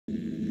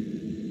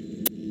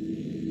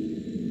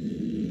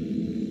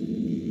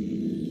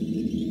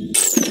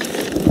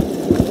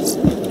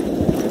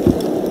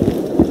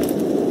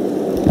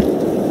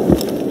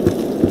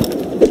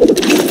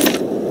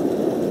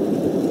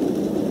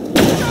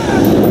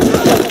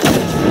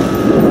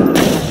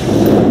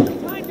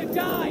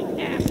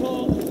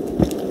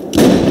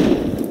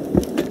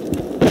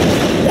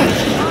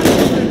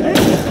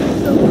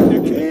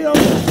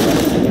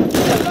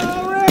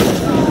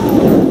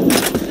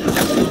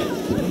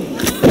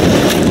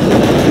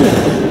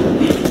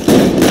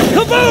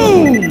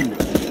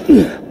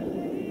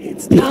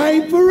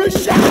Time for a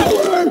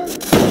shower!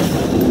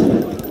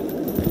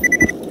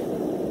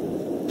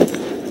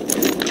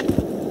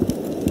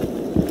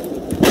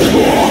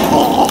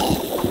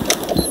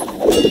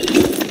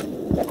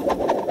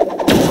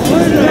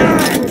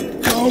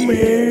 Come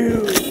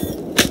here!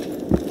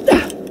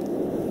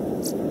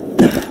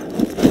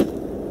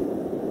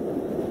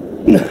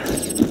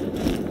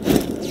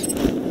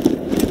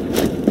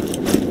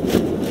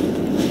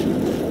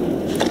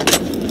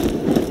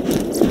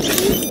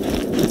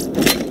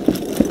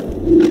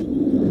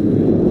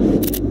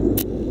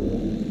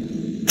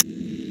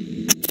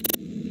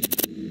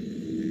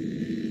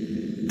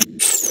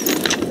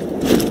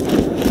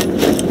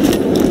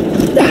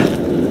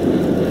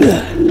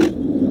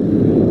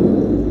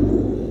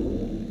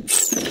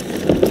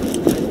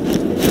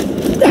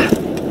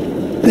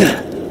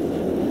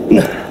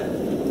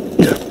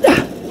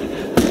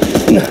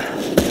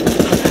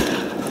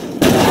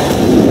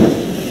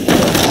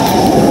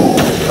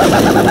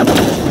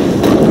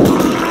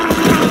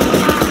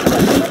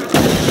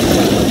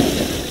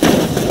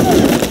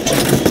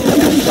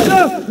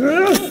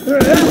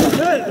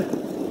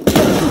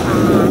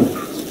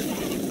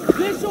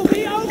 This'll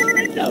be over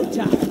in no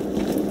time.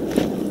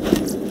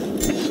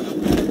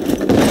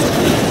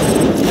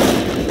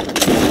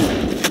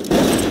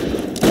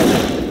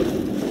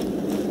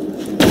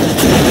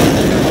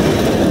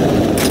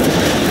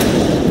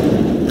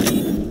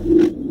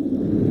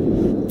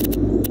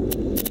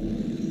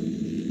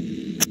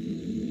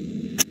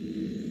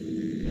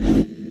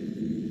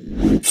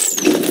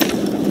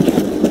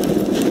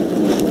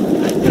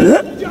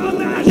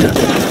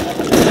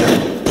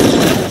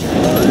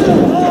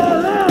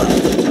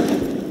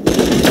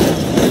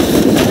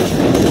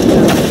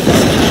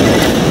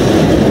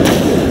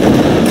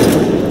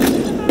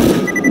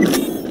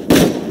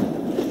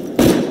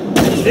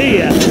 See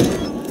ya,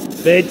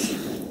 bitch.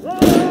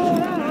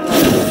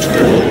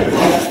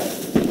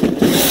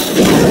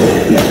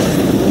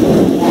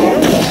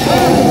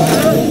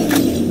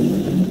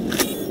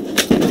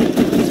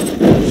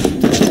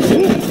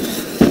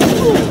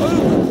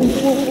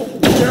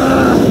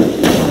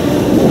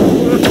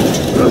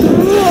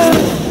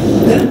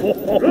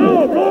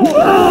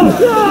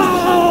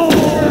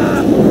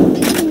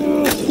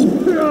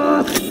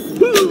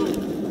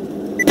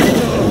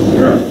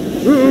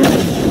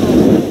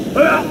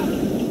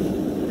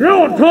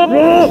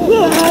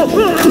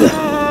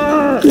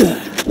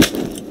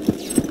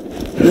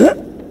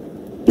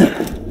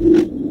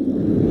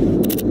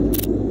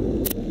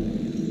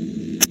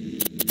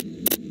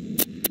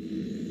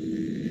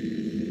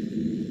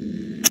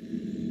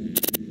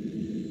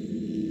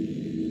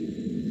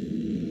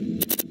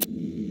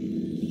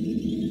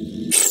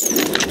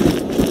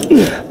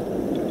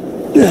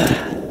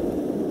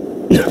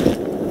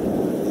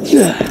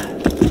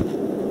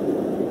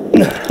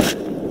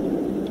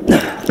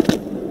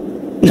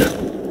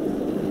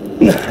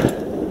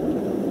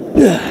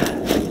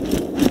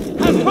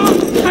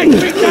 I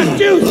drink that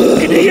juice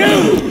into you!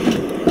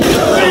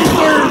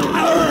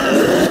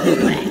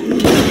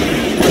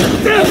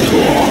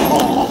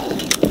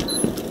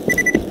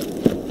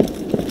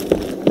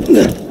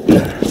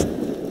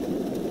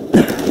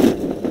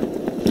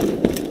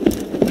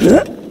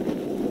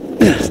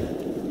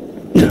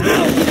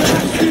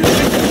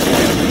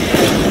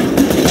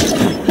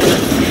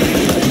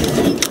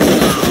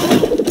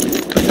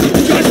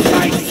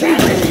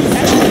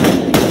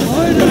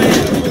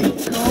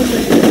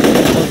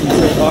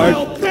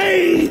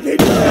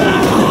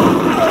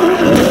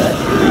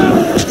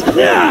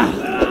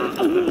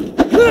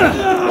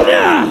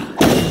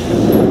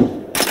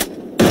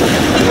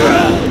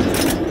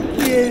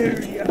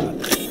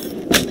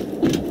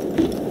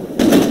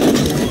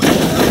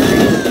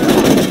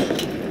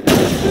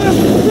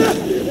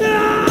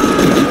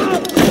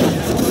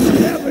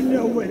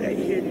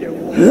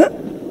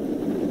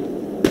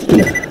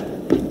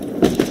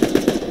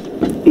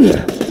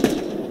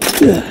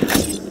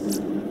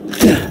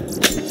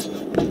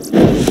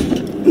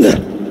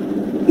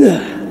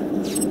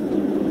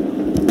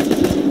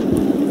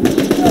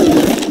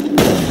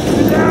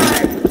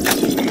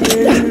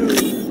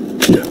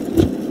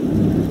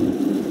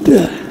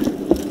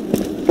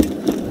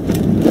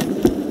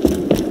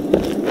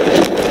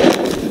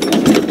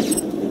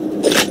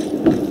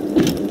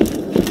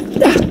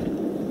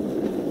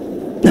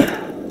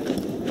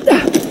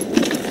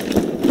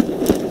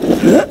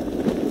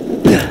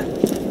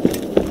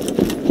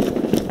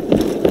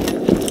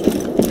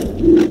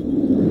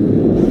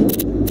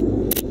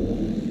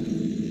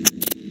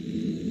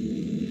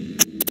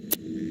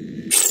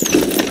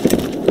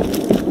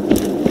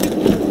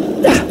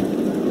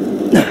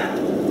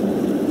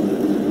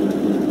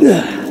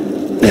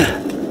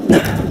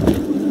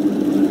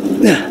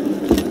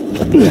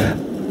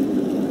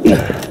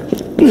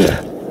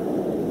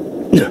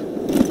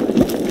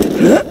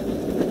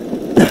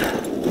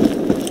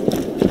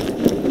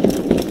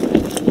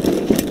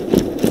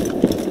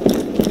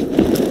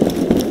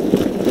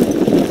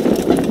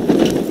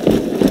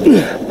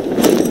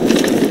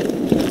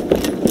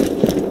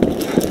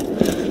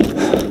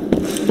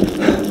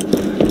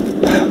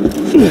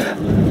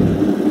 Yeah.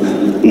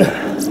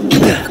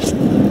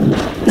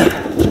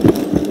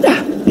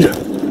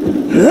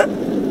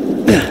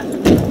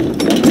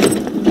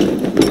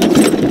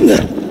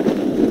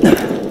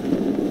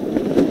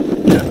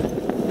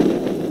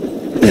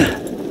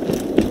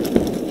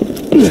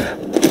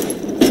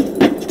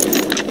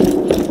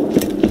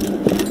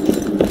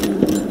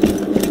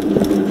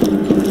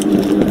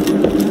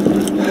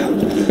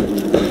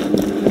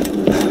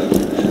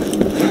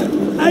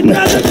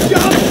 Another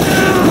jump!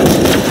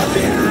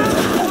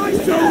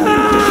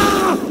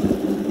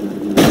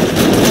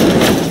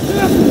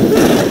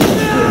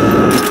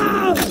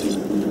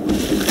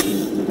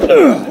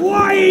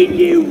 Why ain't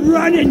you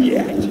running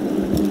yet?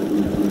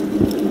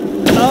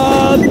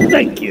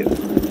 Thank you.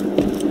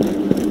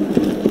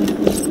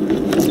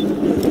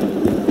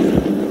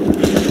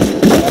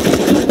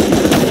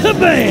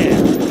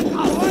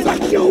 Kabam!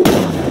 Fuck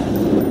you!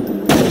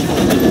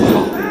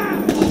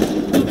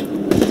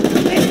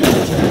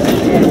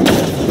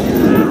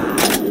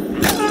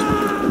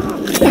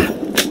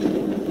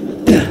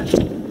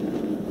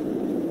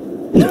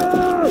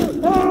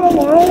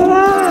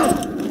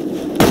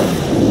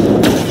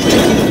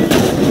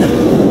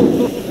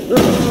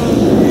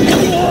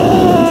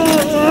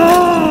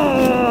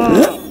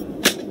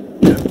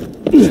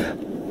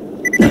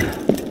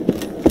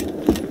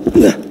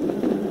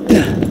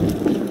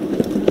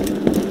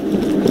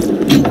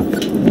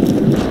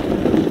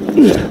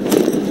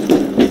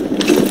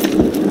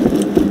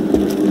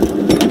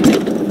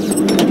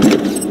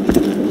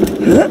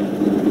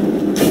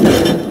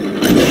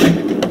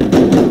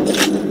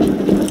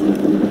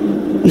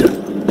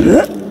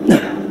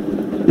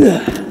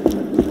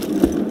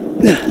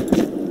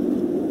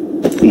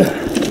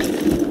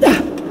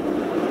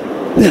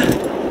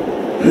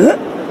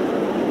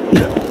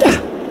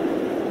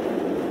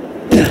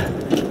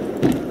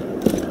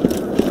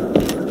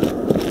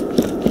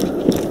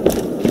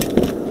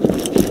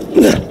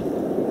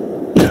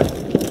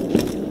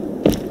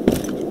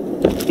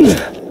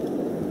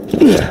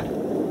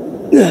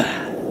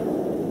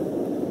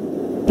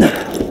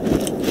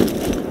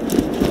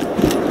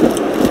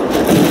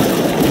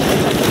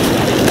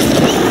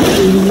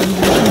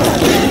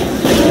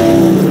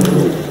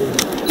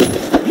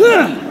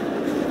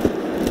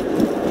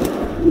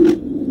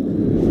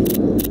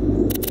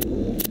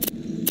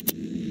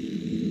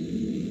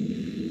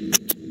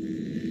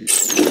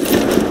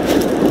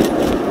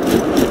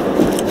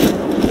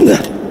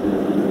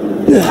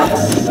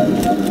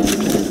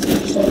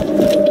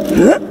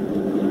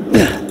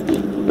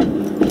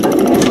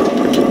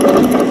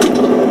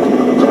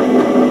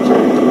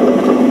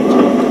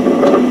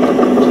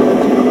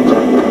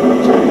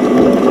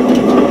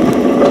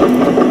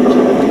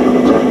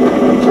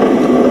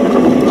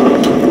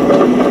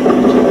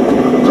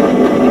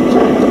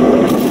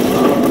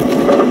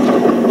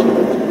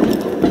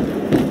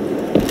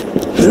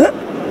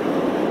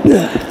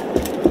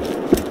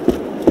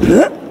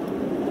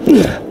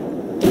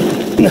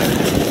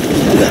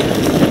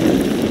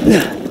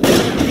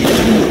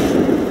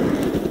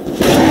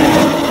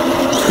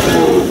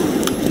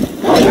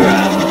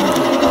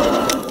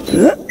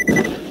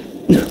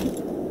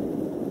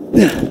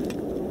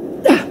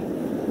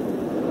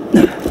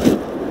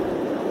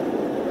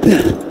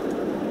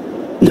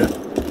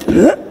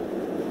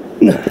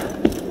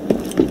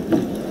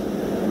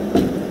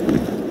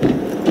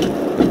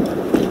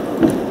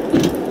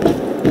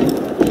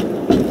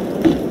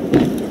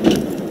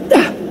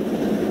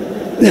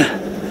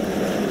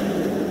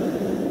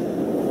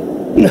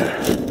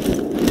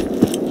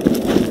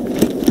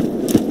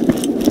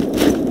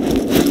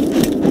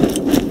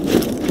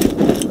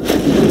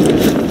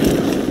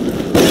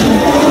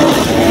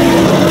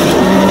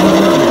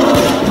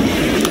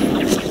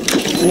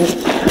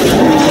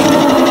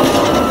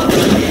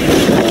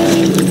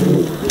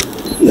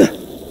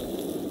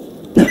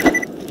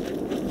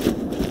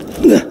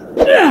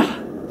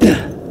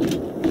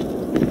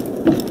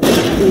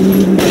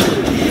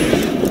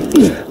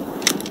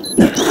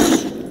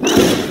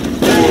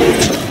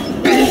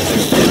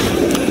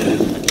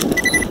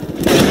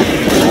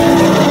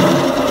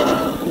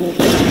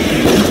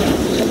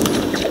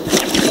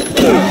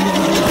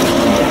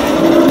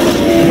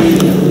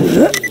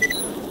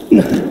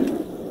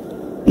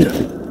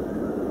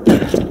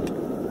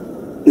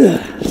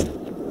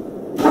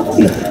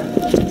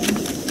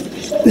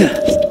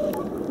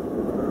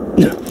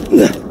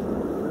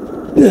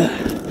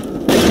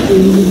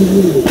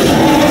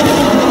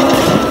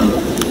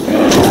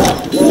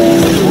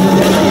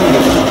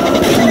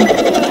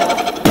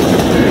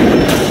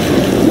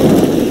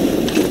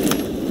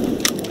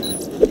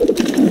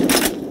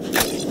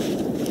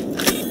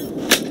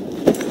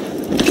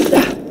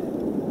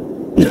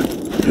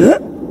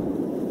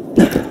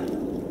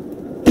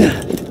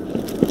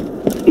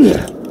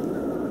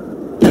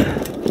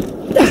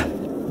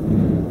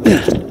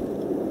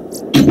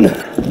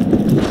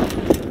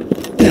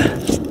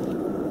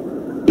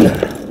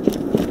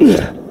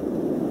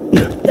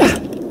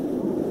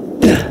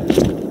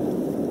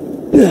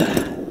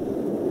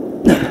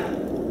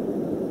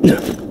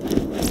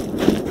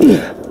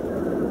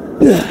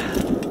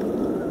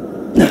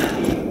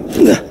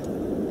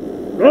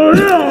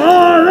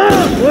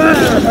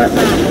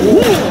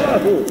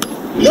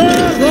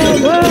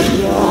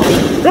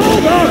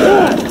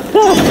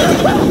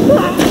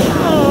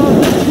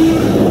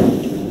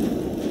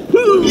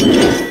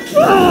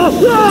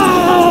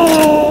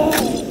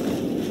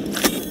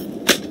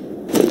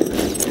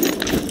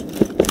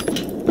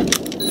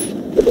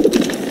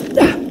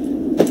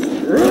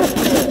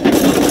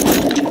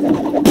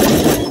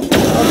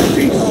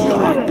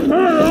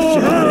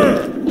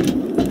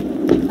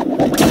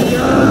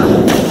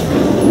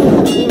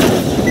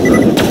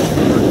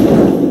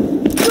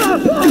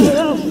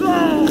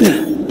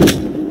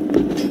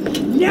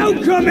 No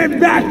coming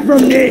back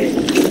from this!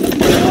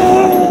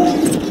 Oh!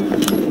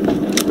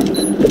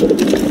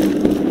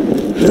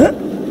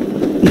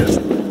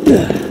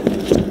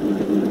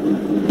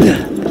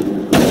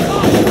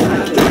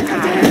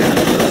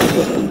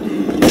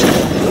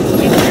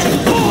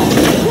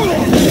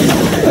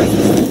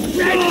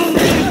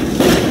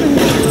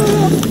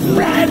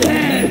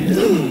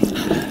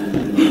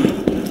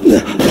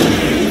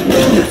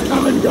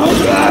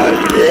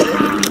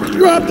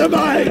 Drop the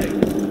mic!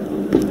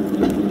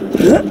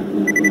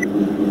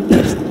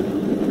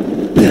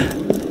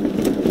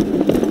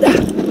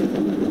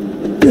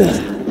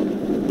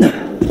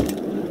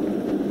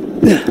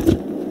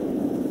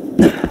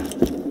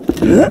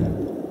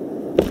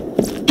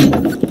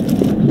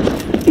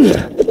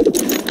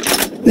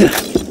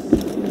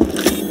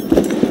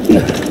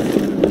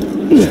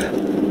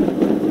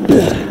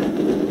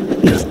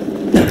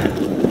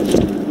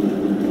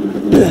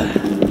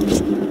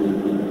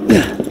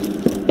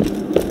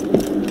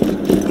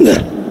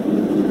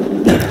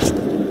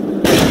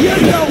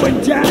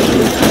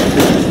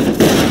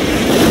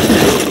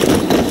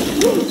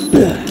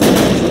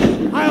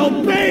 I'll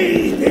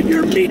bathe in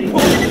your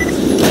meatballs!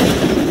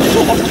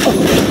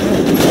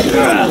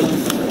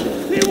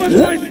 He was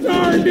my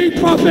star meat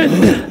puppet!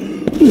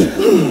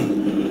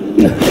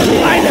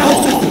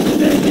 Lighthouse is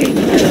stinking!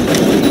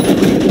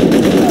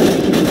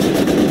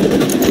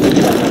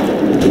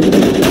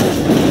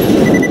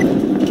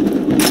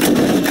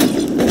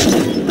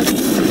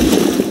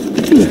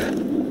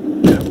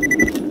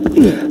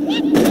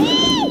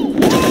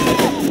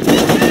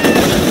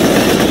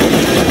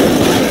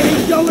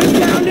 Going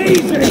down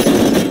easy!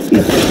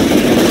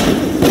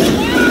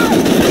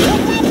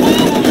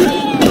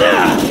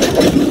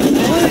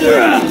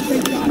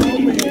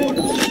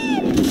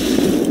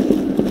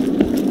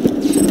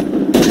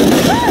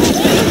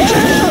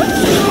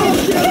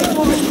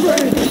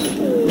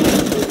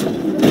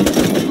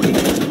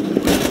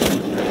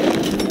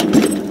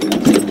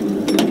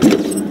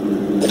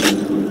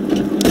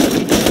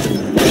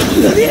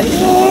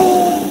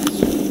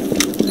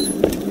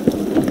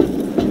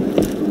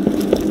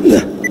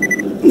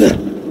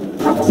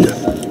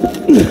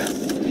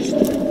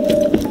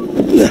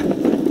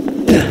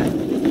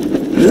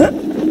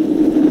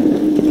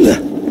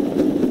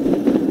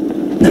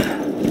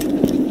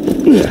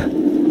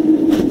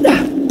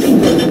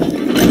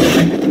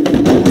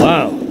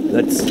 Wow,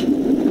 that's...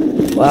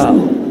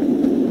 wow.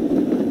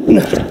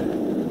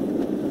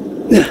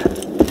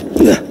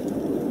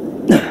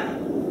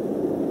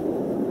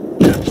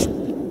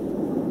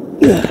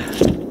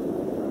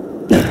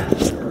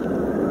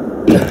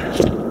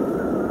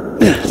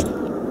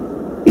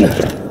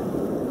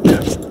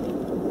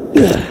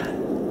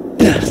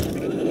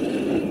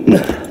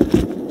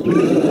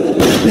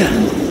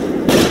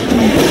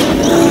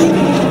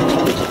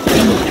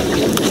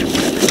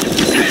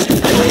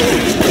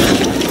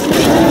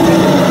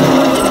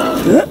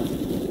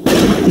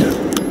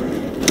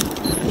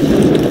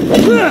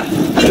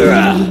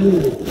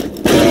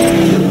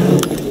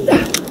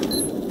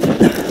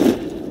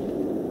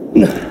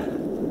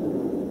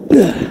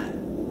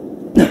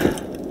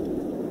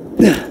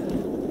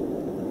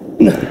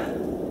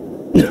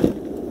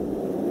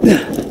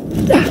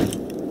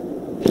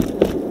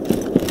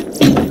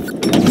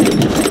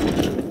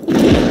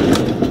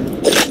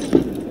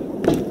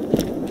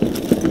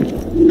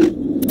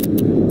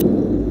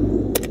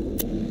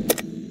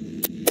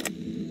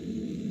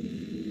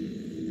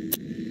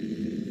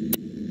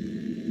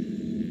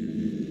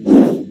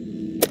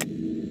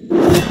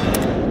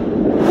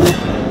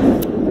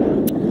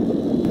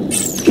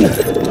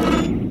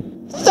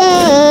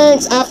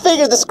 I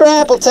figure the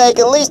scrap will take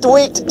at least a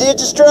week to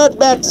digistruct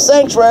back to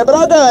Sanctuary, but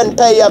I'll go ahead and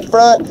pay you up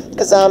front,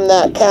 because I'm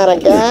that kind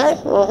of guy.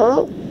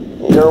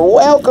 You're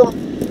welcome.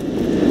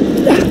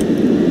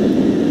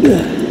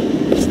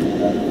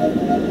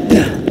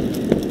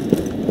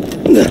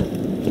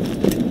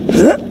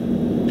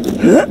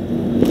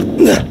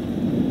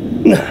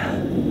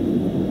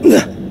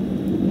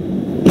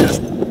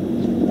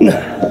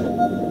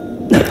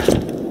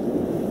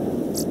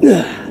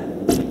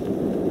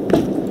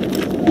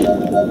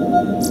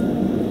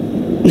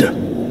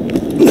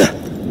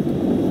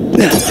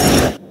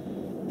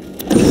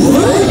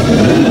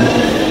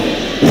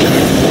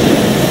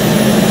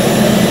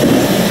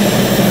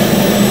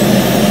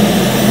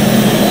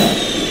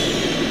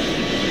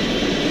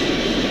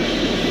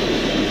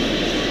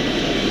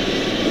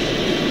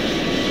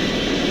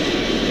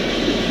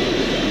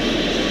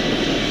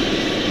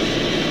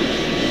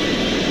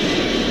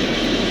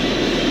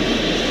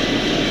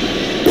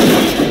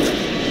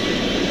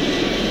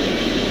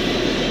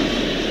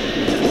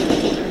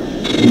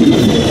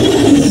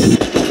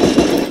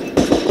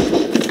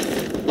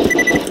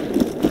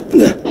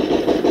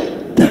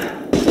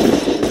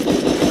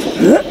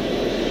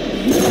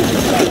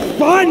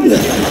 Fun!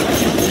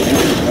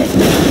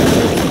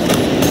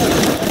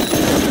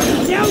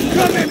 Now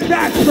coming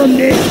back from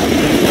this!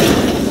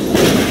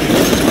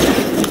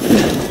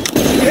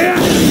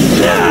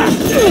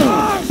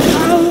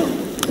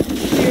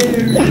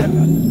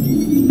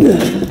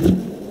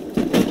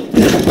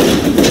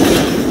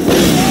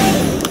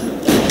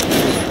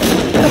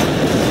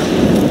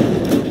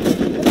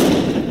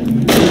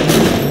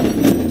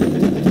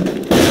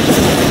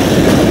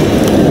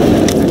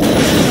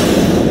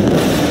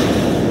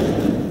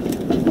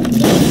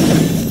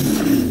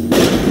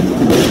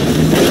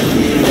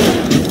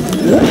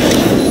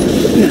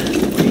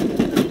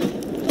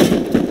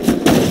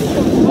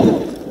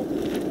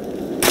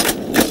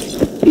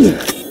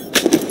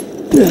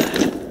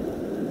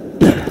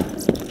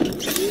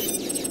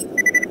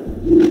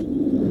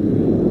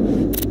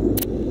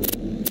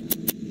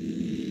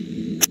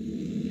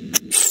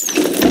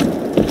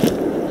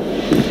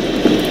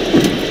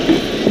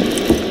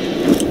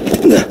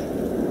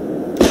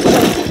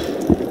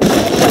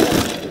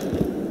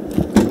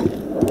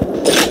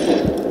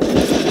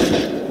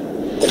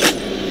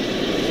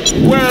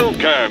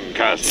 Welcome,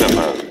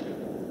 customer.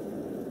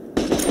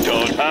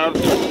 Don't have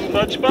too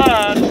much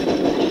fun.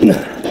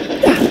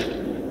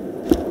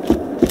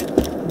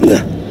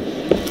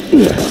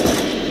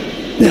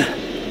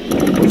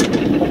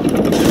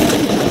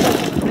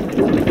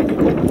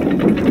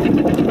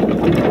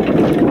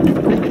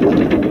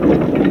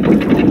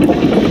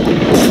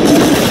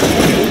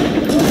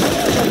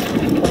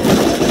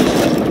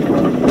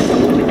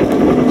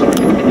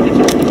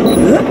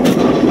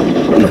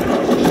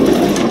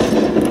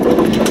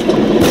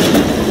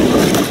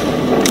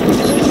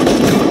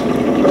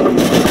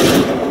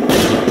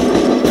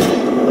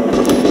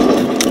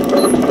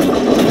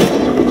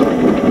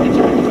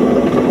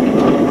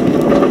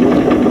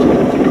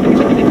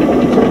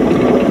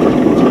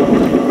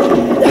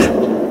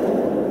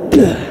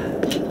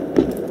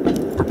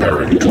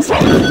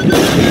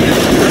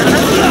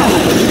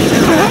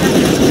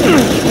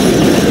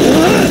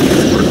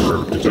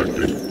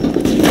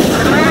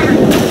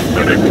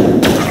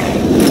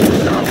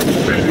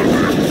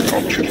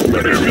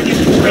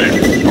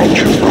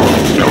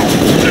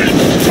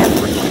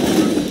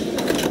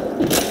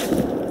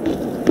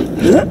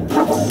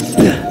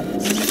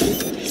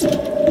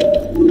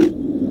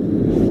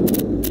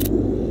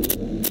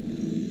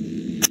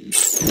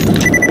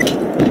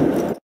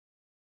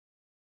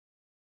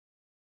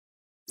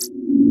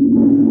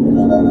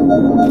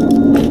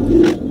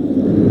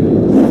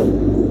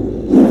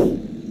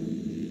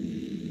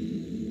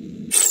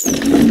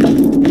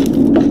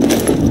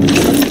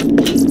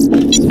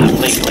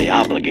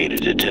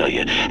 Obligated to tell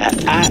you,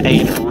 I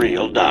ain't a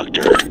real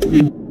doctor.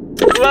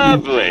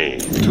 Lovely.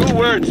 2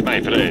 words,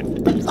 my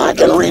friend. I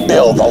can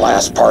rebuild the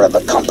last part of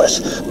the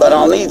compass, but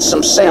I'll need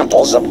some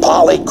samples of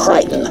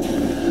polycriton.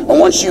 And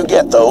once you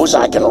get those,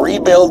 I can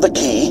rebuild the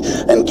key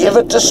and give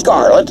it to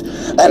Scarlet,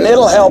 and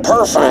it'll help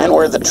her find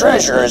where the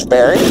treasure is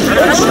buried,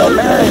 and she'll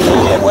marry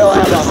me, and we'll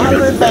have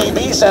 100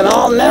 babies, and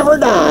I'll never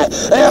die.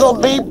 It'll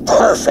be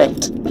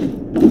perfect.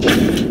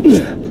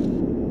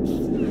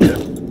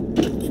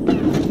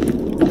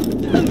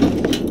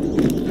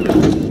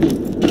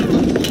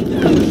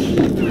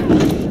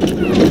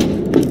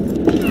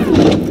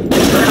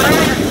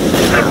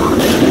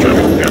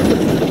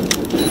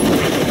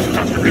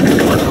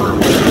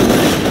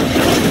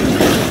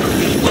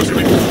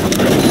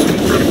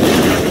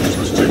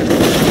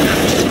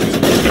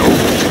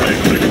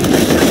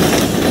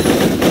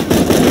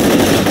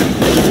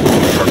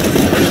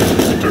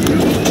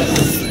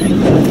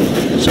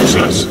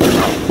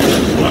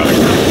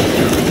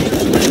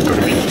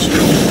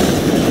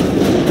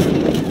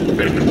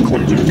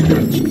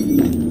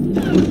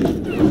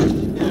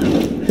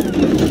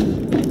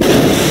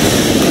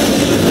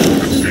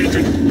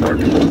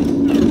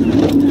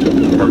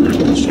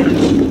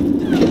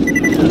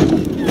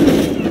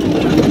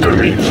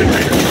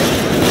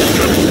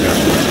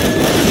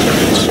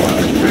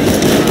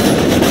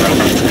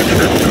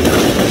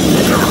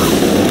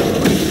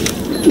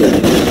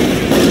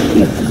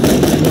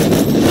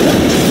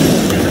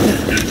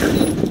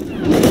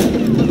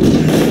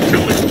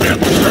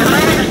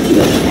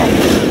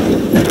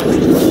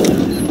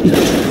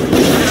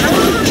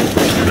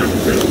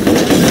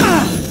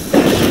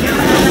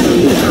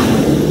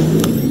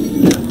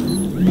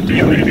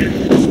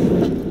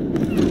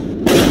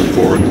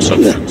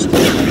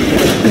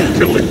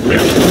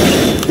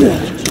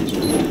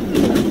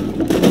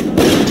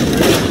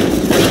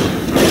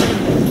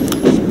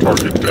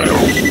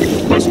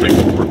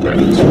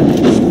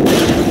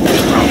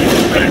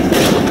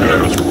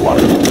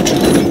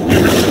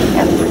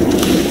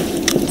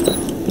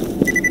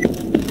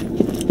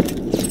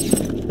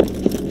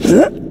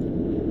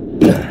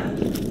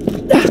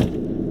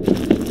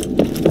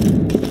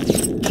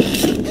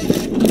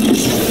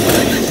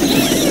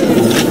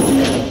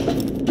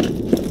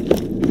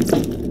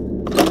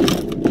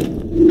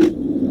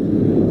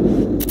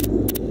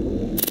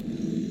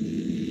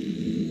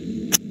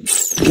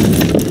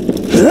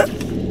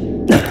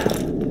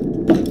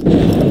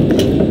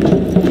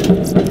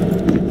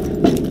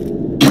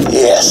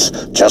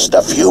 Just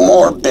a few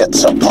more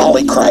bits of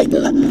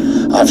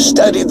polycriton. I've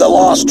studied the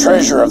lost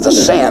treasure of the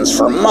sands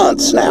for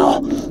months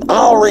now.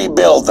 I'll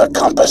rebuild the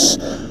compass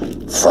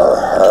for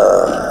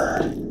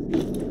her.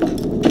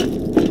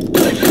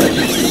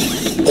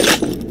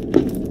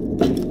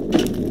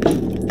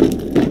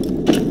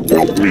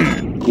 Help me,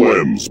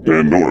 cleanse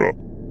Pandora.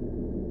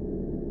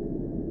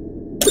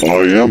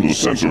 I am the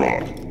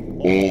Censorot.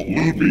 All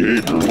lewd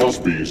behavior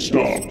must be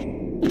stopped.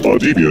 A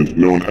deviant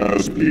known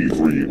as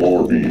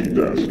P3RB-E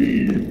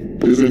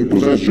is in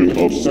possession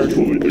of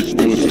sexually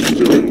explicit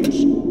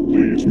materials.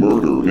 Please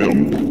murder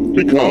him,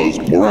 because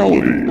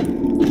morality.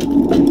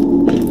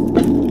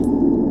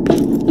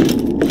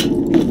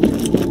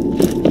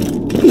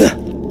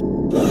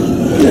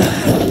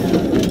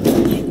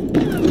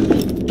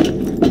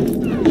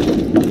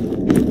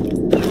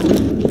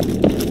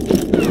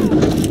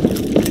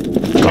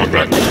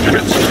 Combat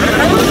units.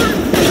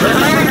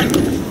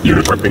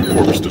 Unit prepping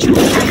corpse destroyed.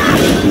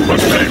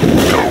 Mustang,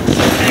 no.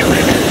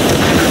 Healing.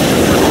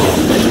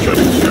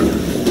 Shutting down.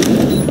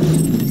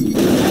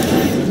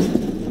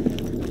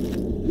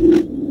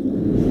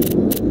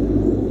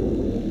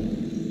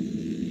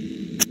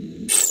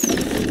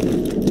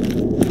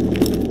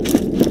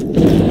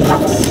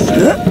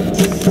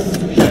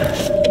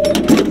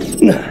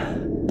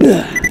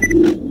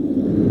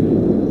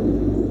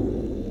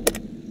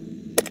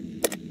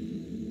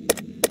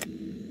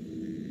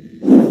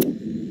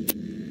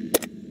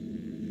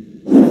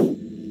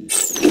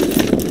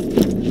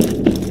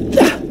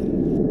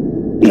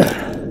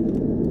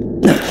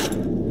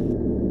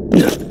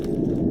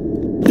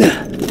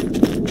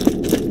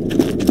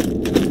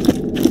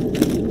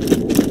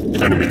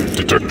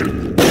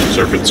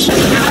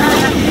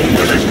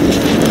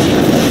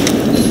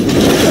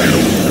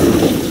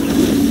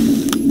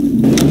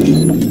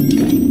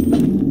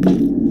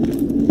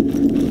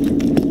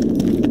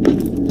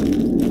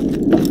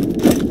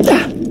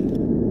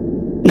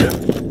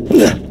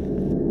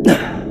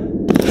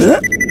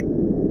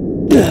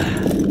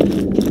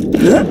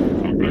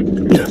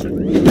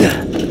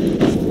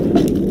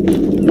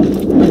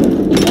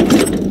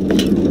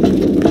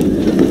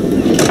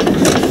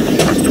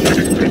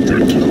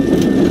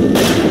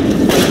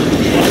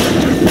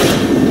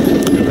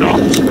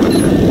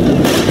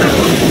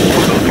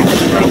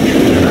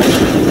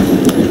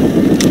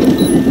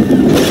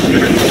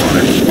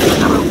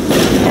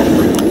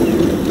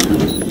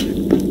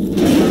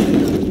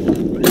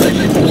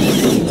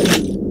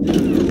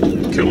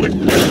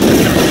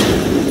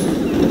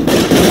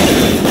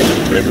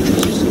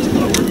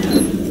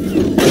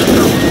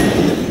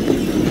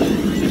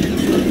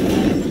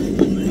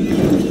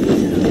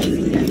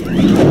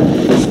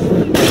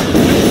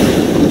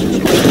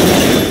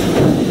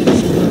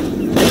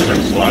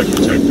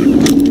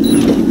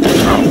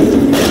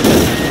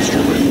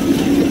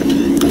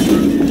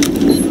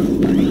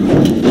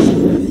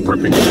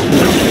 stripping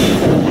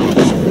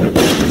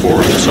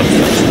foreign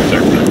substance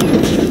detected.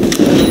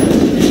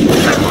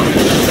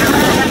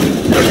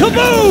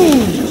 Kaboom!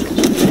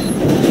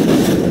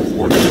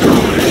 For the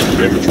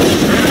damage.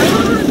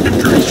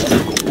 Injuries to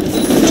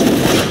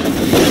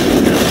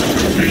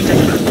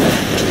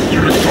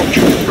unit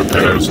function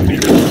repairs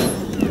needed.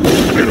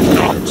 Native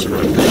dogs are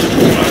under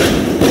fire.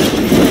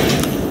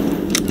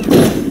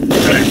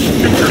 Tank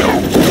injured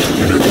out.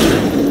 Unit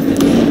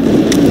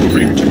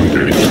moving to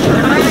engage.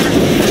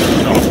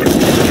 Stopping.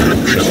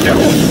 Unit shut down.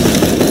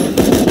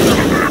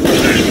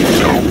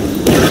 No.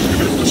 Unit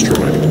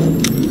destroyed.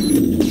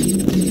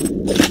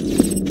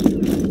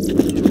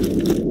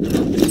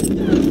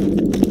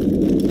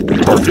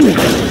 Target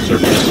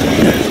surface.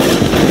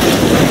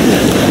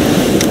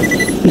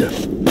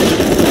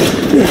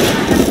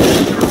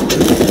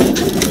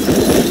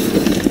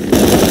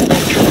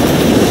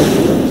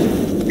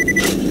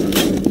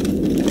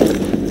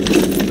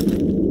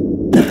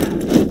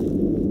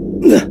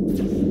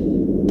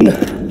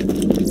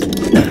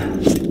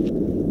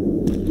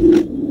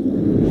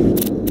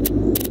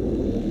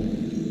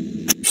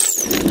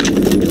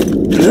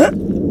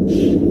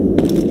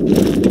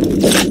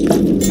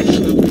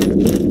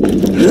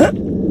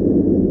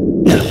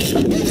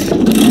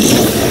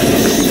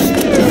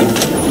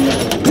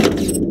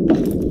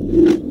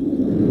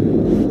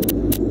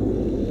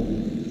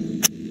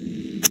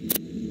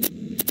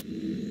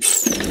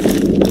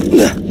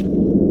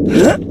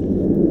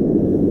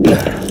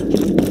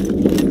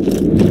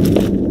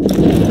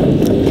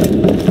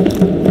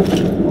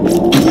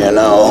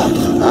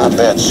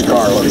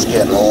 Scarlet's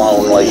getting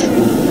lonely.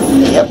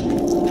 Yep,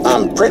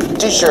 I'm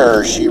pretty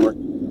sure she regrets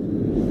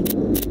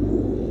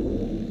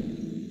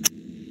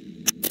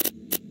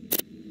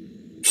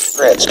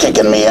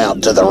kicking me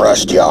out to the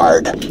rust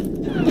yard.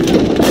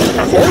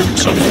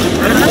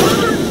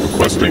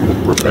 Requesting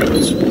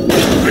repairs.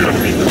 The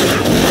enemy is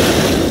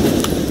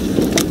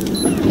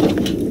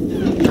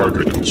down.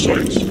 Target in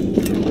sight.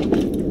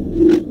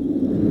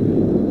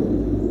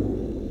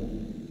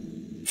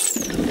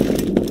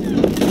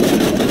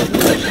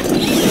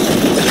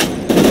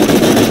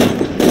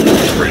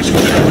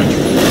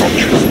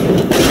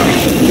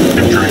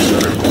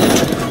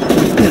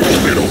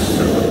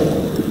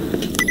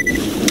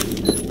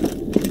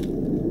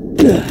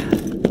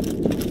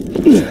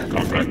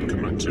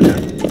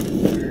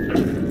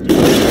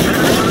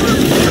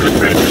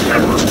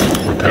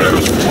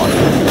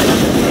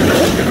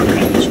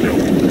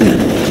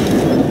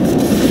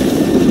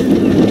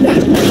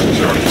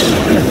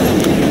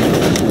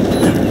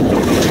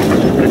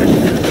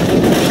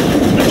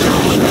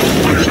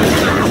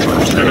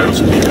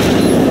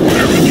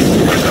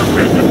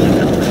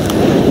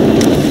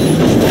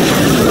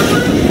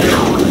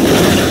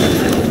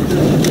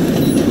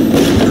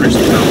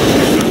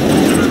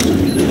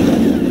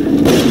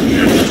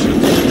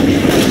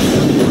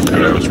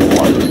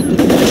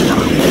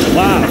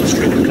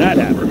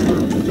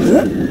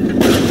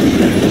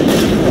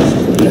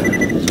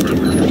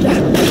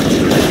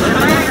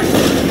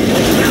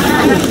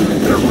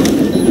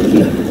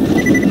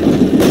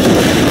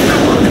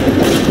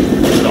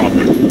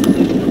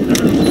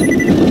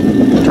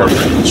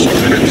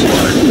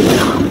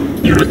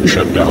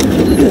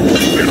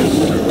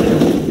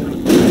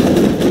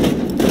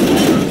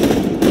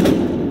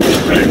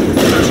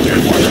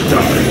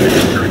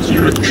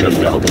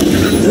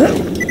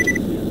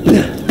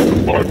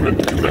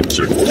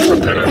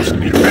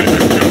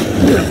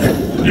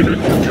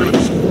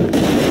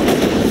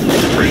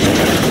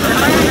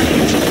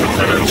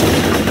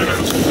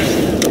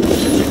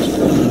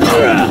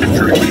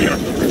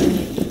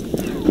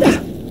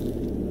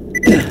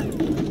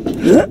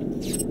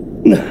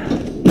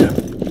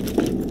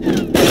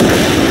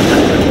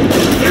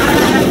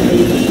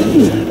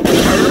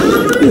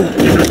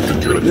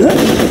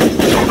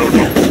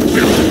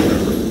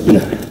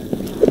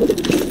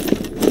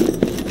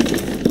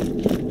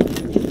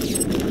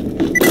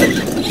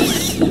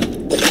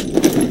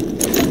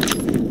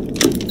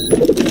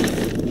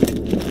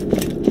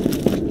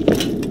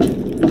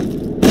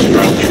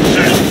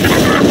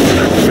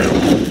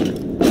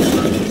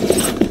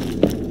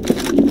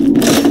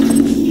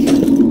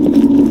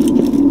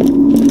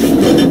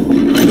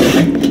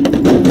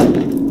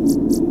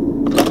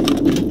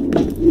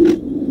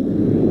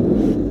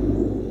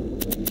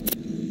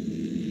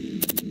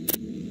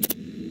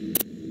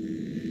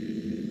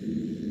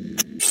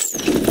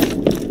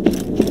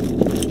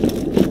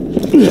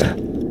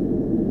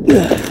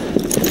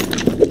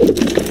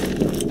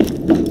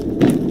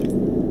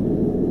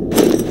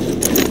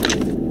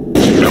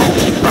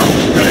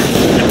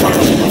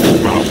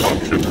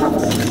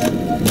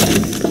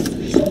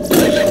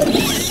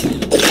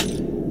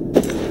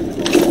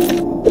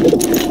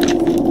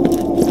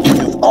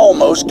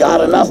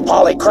 Got enough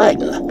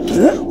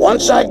polycriton.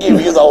 Once I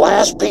give you the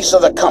last piece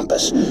of the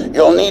compass,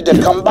 you'll need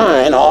to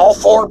combine all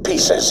 4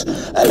 pieces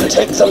and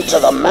take them to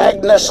the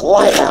Magnus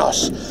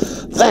Lighthouse.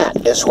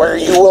 That is where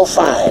you will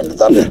find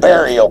the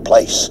burial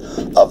place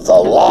of the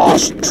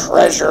lost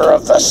treasure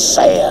of the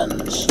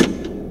sands.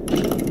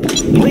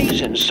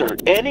 Please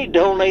insert any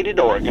donated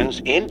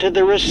organs into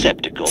the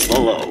receptacle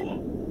below.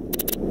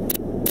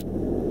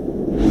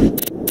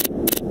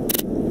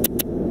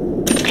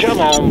 Come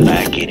on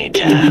back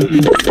anytime.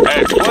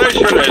 A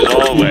pleasure as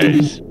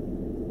always.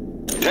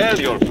 Tell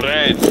your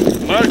friends,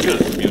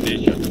 Merkel's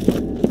munitions.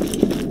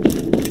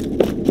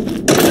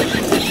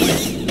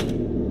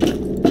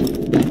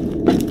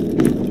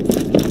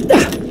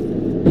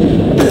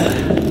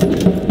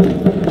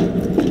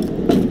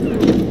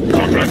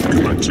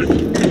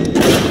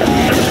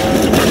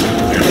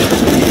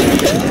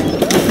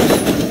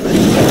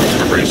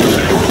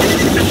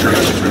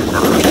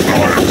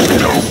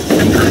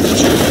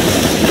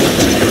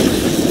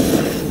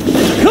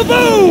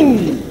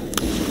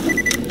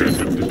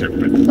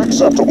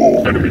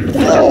 Acceptable.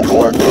 Now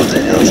collect the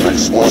DM's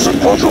explosive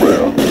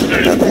contraband.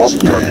 It must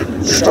be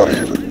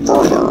studied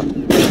further.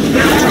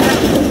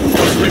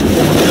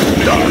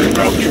 Die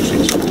without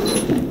using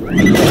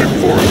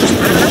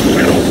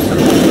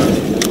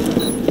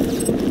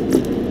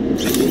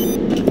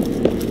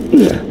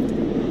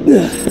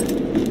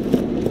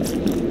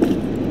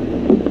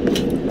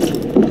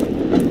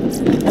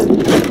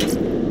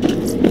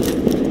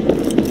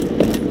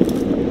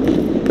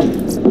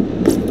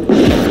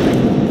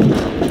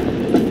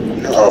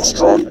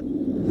Struck a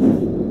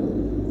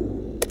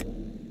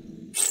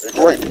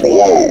great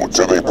blow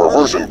to the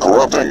perversion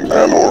corrupting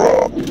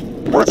Pandora.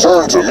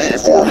 Return to me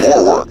for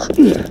more work.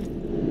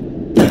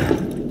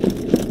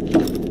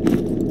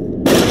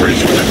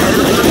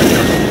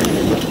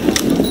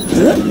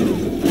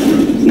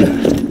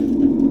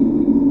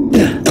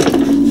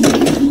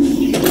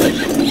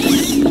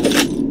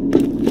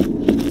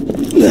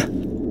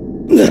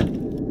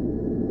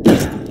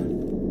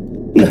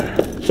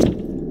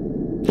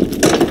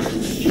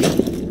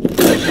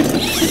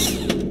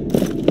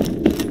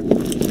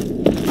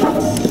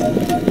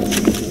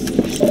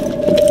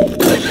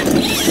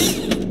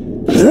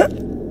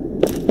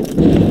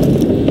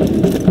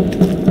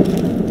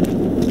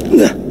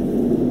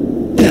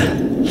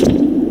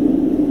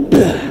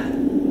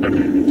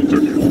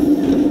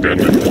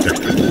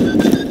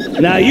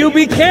 Now you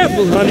be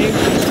careful, honey.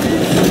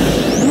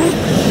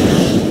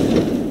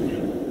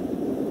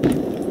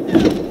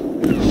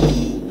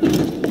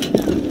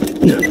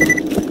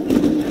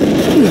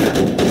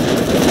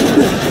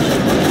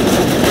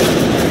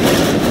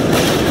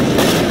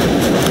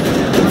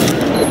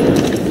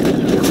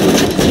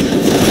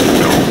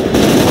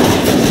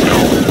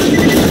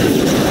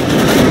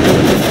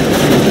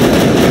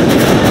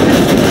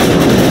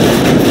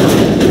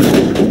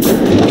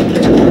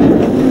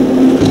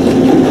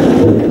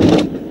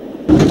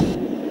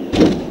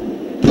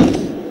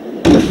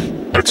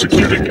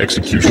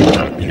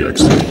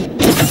 Execution.exe.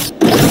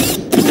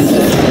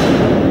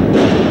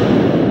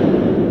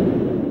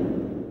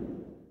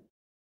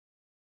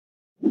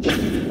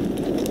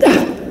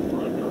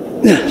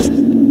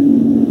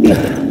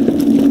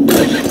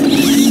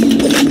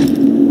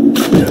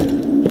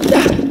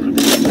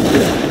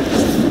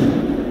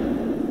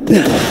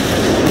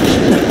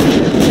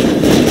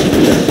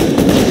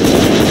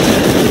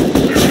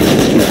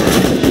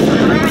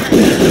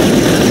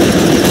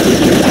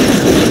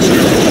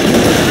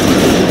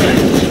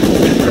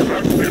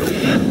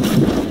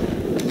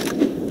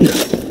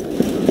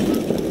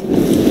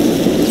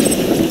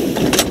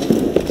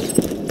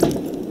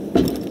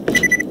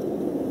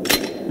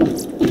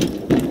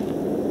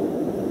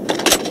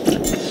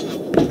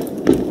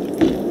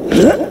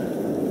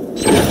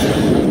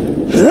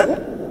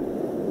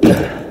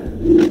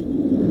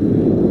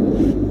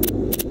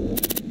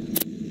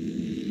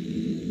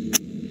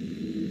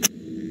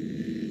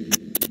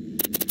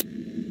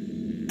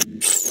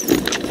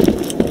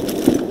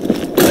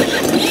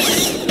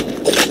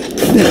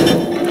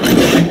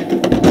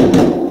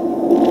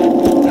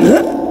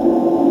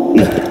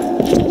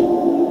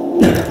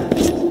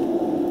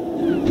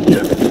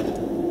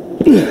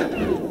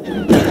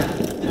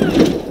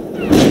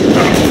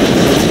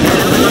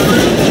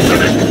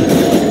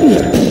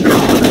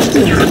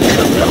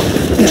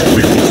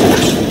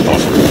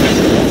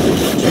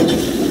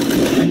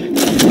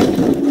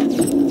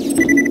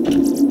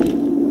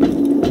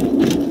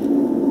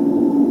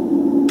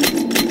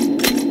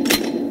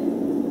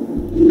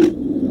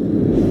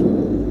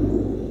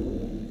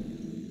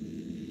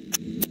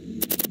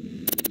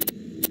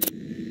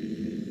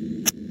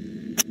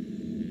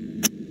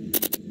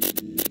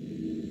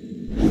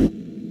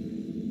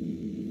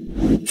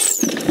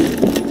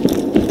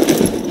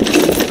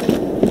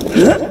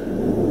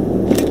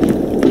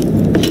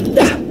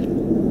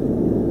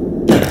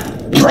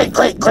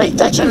 Great,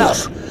 that's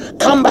enough.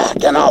 Come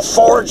back and I'll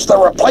forge the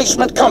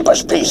replacement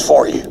compass piece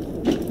for you.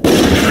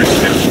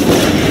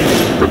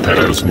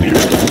 Repairs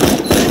needed.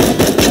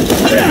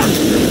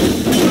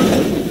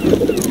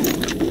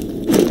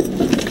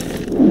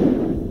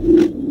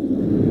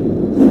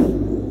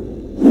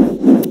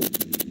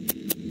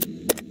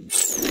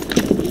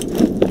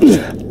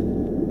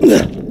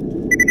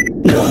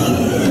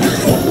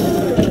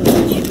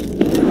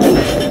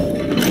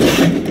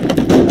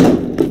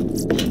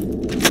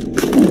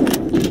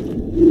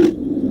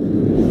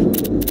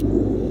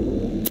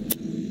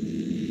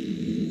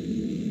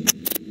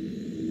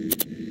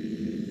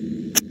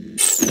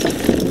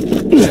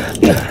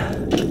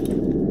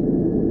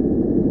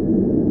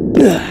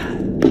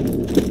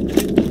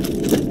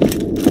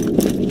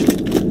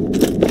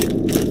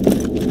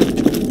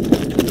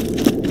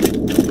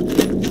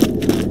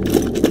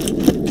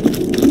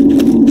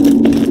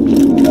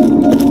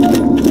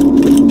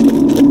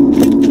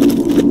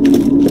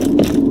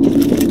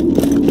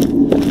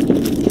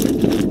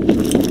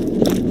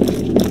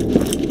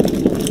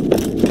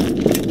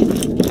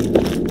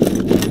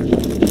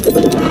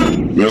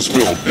 This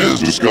film is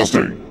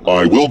disgusting.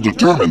 I will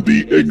determine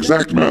the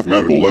exact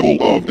mathematical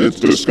level of its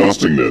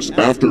disgustingness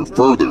after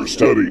further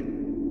study.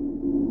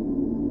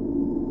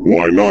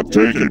 Why not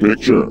take a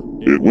picture?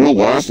 It will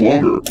last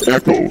longer.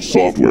 Echo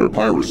software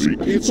piracy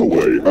eats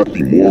away at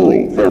the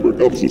moral fabric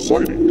of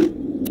society.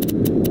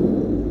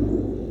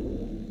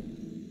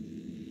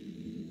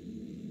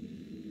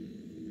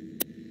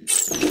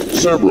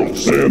 Several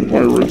sand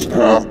pirates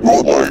have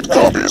bootlegged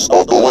copies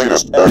of the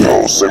latest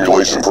Echo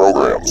simulation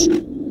programs.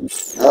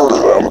 Murder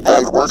them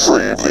and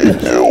retrieve the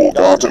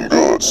ill-gotten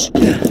goods.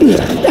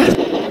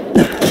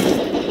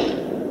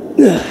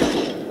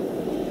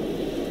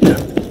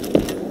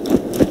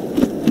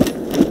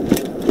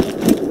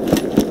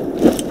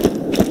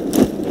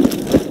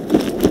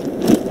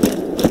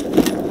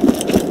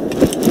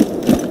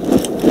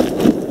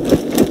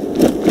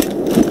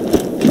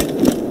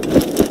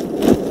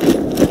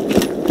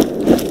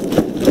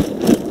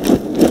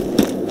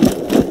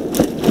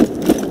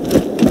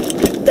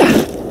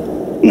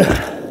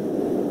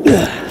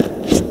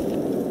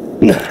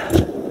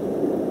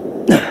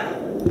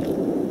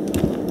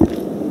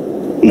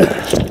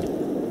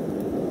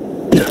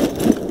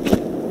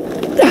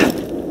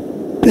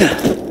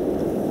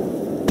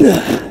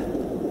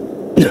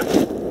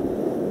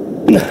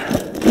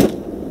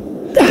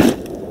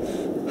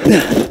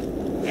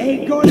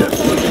 Ain't gonna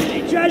find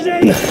any treasure!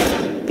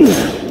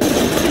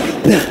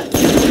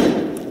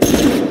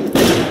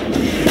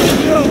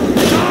 You're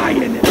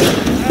dying!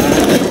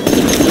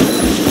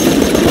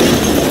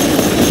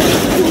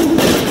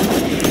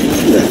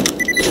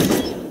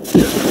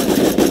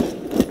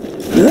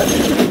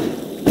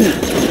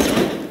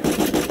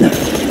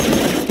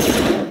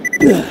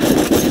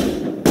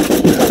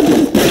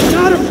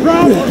 Not a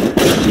problem!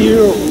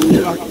 You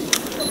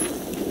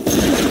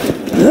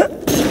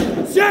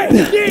say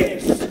this!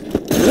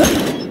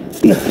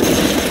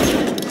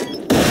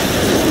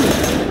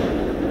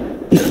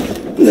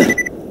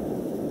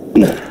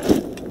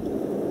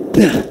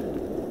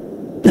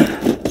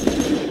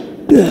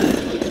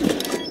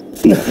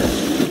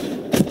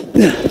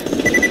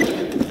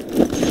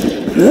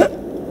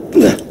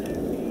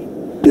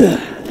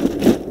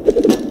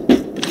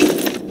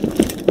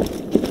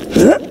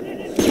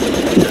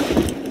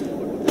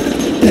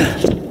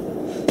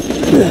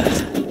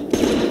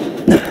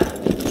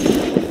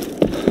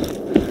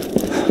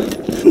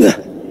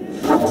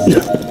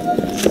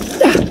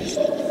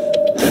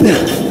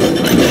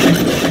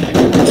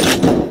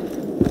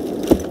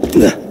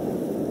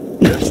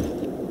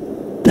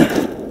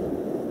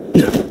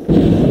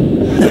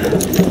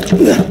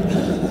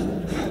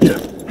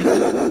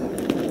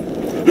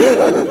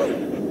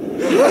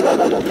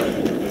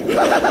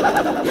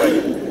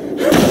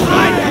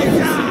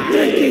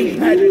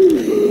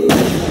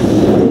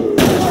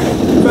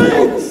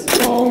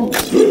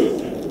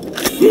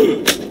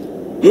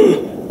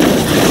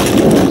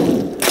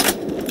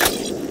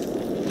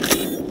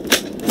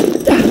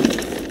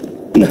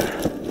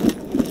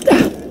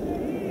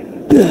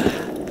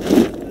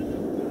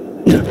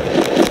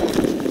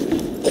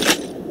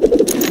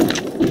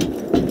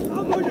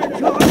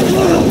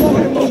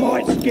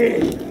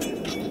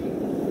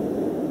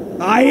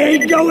 I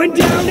ain't going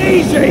down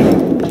easy!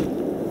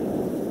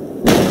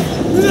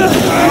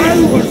 I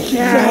will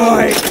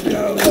die!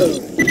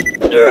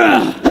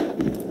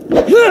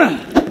 You!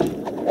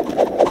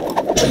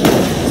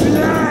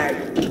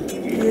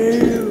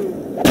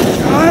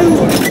 I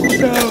will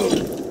so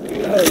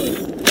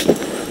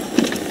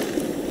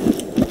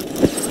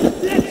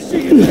let's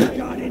see if you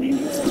got any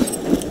more!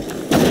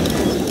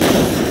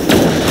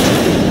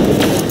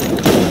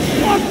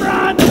 What,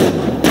 run!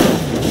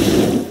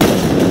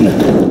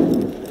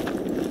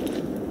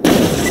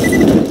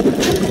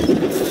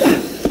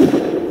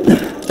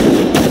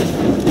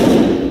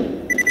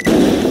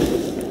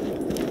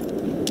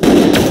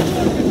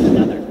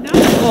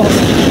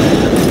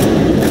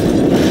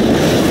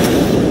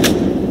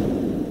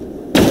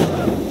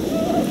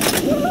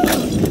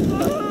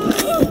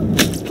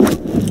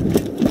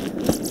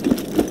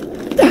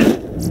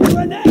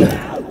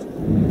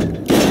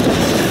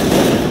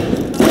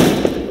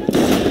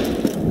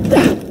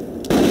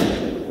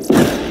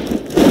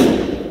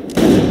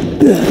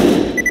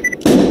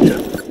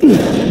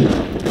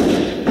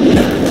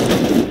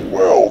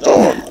 Well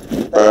done.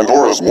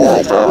 Pandora's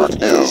moral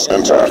fabric is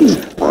intact.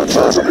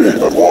 Return to me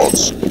at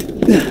once.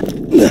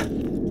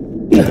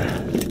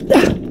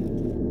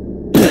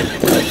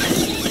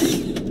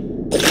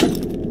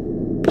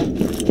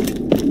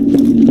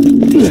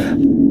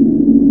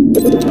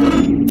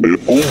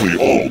 If only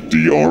all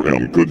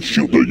DRM could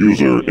shoot the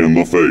user in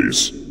the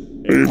face.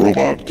 A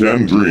robot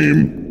can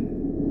dream.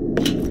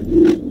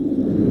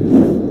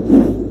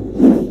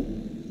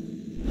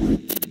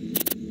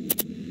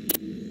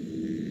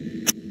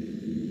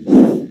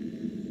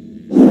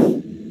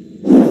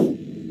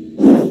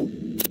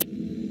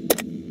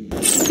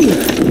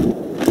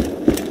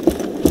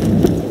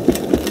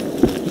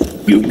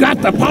 You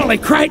got the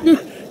Polycrichton?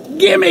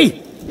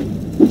 Gimme!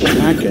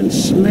 I can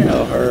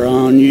smell her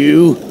on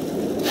you.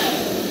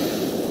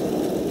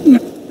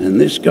 And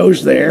this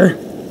goes there.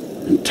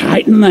 And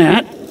tighten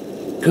that.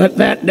 Cut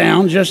that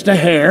down just a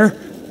hair.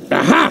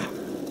 Aha!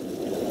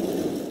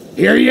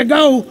 Here you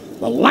go.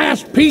 The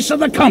last piece of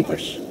the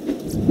compass.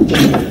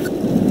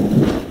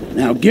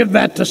 Now give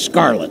that to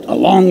Scarlet,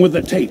 along with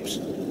the tapes.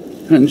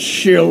 And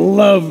she'll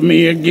love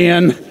me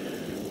again.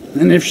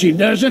 And if she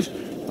doesn't,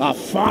 I'll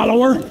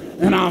follow her,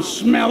 and I'll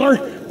smell her,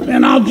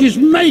 and I'll just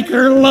make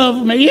her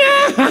love me.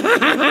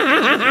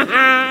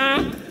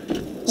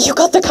 You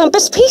got the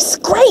compass piece?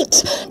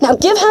 Great! Now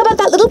give Herbert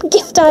that little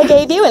gift I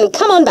gave you and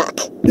come on back.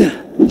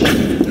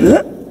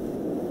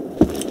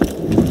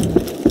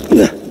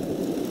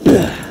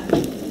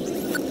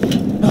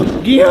 A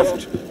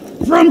gift?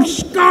 From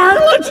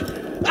Scarlet?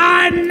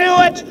 I knew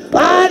it!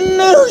 I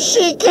knew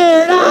she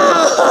cared!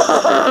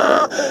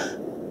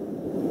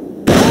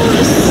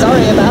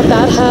 Sorry about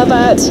that,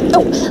 Herbert.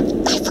 Oh,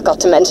 I forgot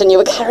to mention you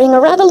were carrying a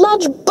rather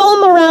large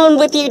bomb around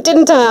with you,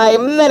 didn't I?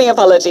 Many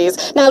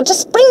apologies. Now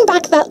just bring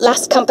back that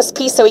last compass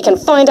piece so we can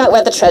find out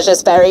where the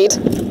treasure's buried.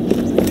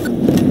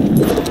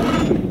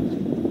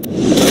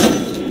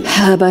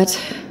 Herbert.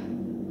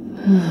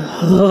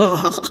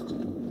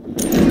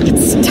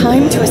 It's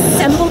time to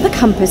assemble the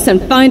compass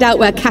and find out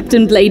where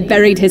Captain Blade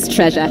buried his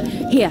treasure.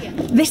 Here,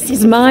 this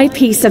is my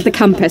piece of the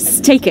compass.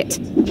 Take it.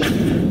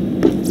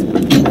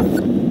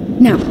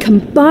 Now,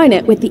 combine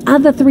it with the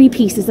other 3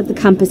 pieces of the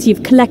compass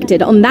you've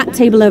collected on that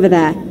table over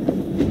there.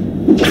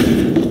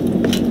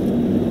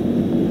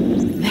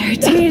 There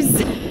it is!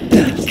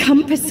 The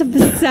compass of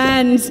the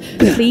sands.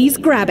 Please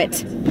grab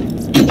it.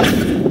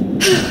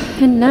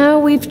 And now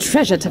we've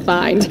treasure to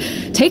find.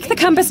 Take the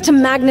compass to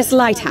Magnus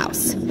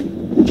Lighthouse.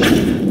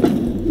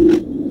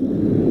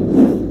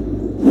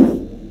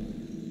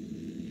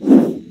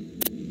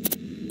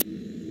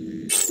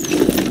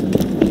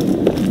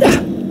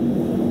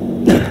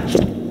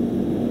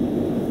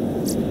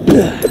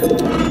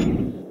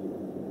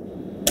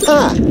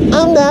 Hi,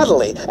 I'm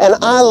Natalie, and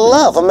I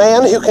love a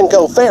man who can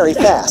go very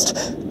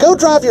fast. Go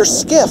drive your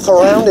skiff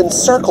around in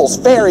circles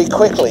very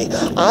quickly.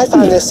 I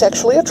find this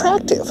sexually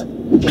attractive.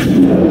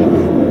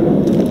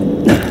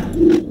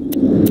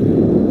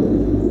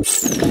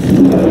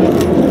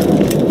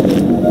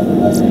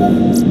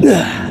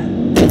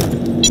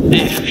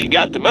 If you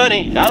got the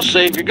money, I'll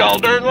save your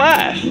gall-darn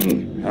life.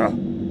 Huh?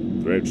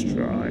 Let's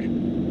try.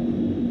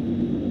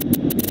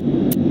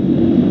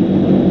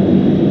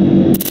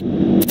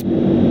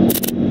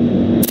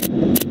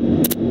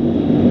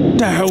 What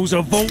the hell's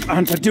a vault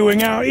hunter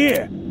doing out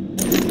here?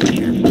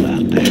 Careful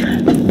out there.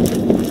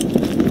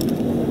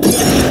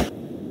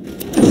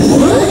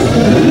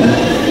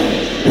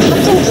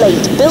 Captain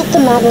Blade built the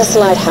Magnus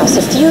Lighthouse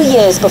a few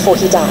years before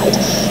he died.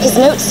 His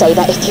notes say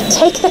that if you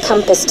take the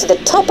compass to the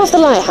top of the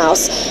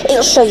lighthouse,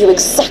 it'll show you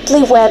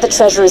exactly where the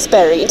treasure is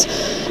buried.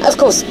 Of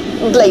course,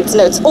 Blade's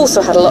notes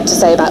also had a lot to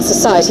say about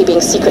society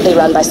being secretly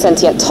run by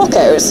sentient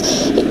tacos.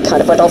 He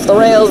kind of went off the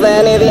rails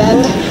there near the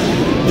end.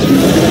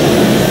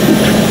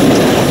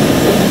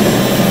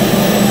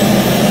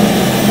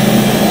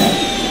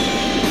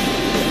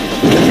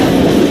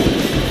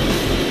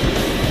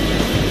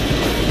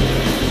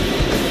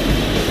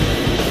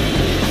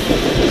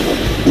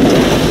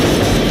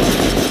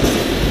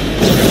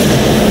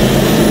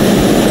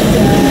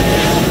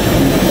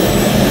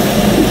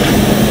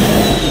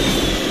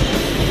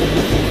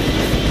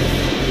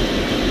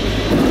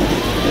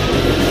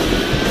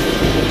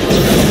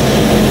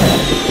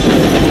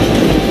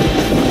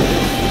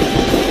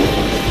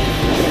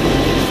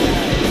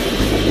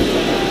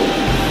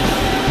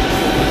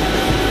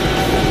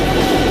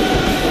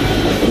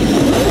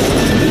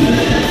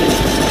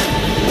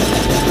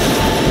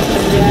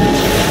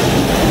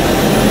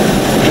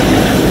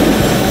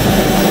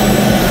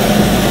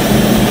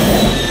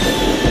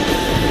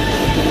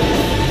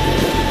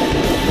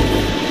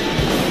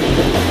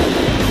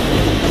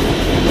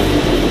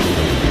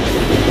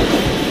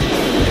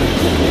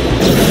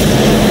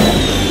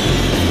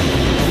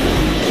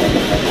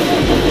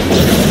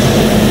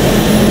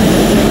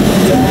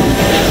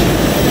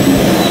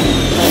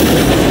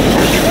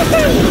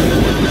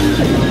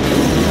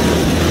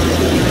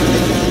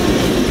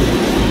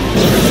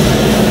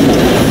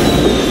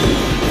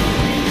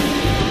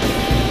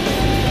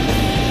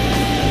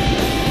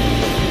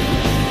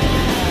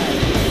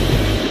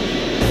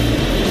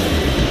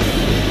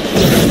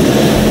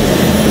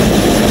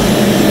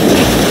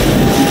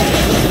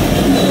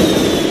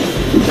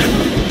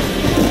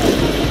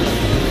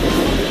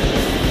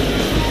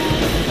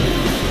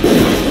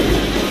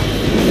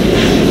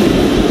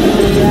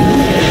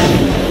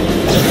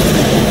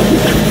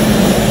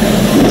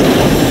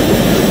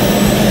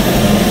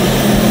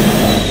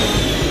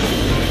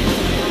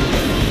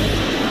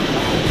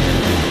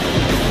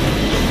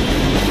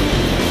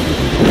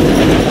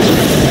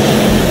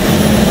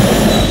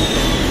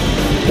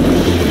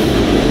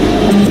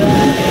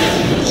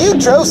 You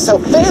drove so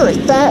very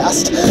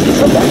fast.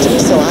 Come back to me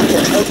so I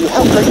can tell you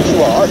how great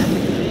you are.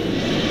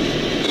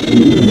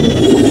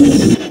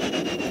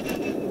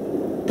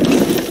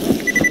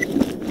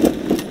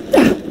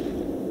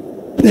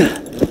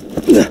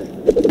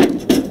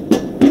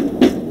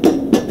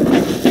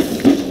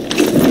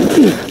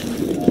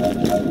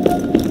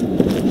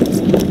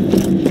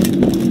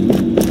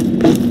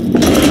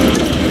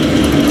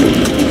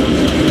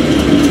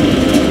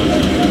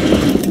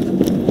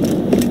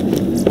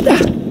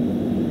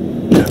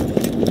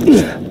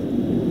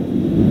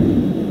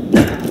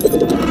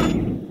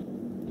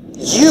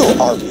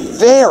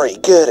 Very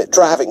good at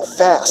driving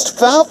fast.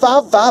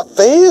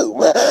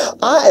 Voom.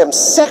 I am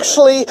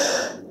sexually...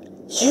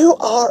 You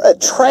are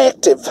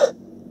attractive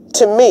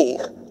to me.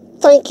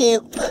 Thank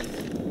you.